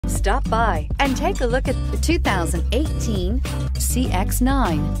Stop by and take a look at the 2018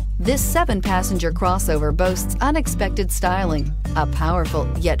 CX-9. This 7-passenger crossover boasts unexpected styling, a powerful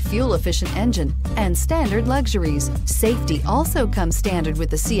yet fuel-efficient engine, and standard luxuries. Safety also comes standard with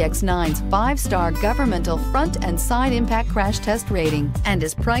the CX-9's 5-star governmental front and side impact crash test rating and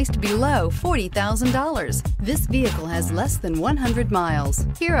is priced below $40,000. This vehicle has less than 100 miles.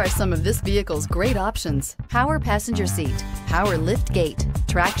 Here are some of this vehicle's great options: power passenger seat, power lift gate,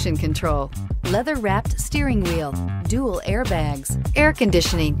 traction control, leather-wrapped steering wheel, dual airbags, air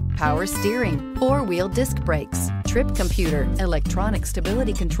conditioning, power steering, 4-wheel disc brakes, trip computer, electronic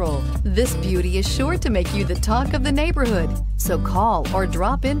stability control. This beauty is sure to make you the talk of the neighborhood. So call or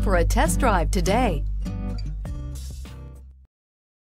drop in for a test drive today.